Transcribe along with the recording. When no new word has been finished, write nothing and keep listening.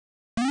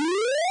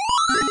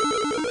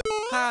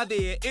Hi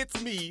there,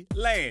 it's me,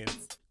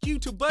 Lance. Due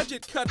to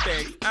budget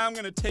cutbacks, I'm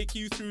gonna take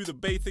you through the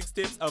basic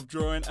steps of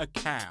drawing a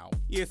cow.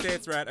 Yes,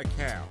 that's right, a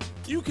cow.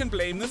 You can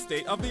blame the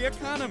state of the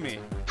economy.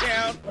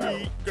 Down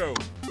we go.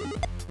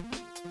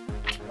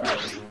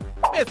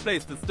 Best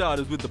place to start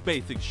is with the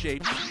basic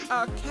shape.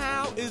 A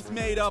cow is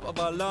made up of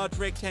a large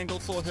rectangle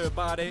for her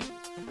body,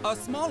 a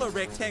smaller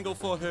rectangle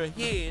for her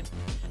head,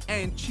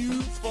 and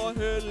tubes for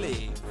her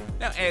legs.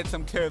 Now add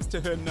some curves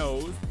to her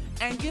nose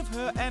and give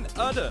her an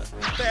udder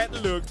that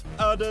looks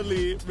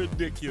utterly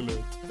ridiculous.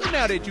 So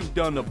now that you've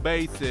done the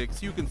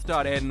basics, you can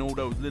start adding all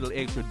those little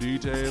extra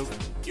details.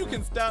 You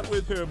can start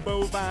with her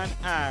bovine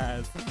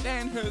eyes,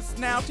 then her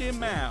snouty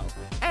mouth.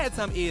 Add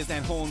some ears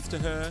and horns to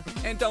her,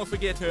 and don't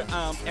forget her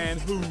arms and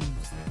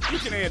hooves. You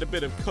can add a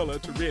bit of color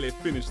to really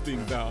finish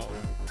things off.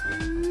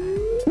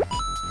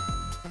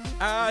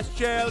 I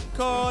shall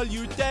call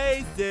you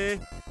Daisy.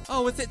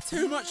 Oh, is it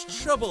too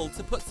much trouble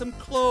to put some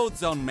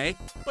clothes on me?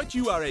 But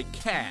you are a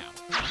cow,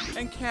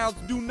 and cows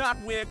do not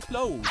wear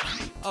clothes.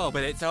 Oh,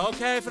 but it's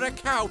okay for a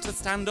cow to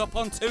stand up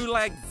on two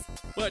legs.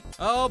 But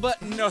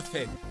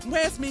nothing.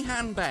 Where's me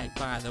handbag,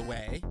 by the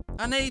way?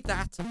 I need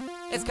that.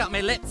 It's got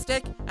me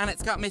lipstick, and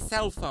it's got me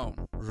cell phone.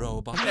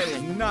 Robot. That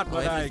is not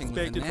what I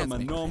expected from a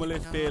normally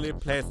fairly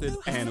placid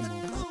animal.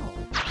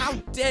 How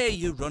dare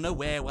you run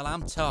away while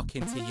I'm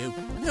talking to you?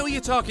 And who are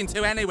you talking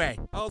to anyway?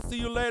 I'll see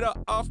you later.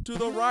 Off to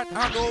the right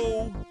I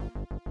go.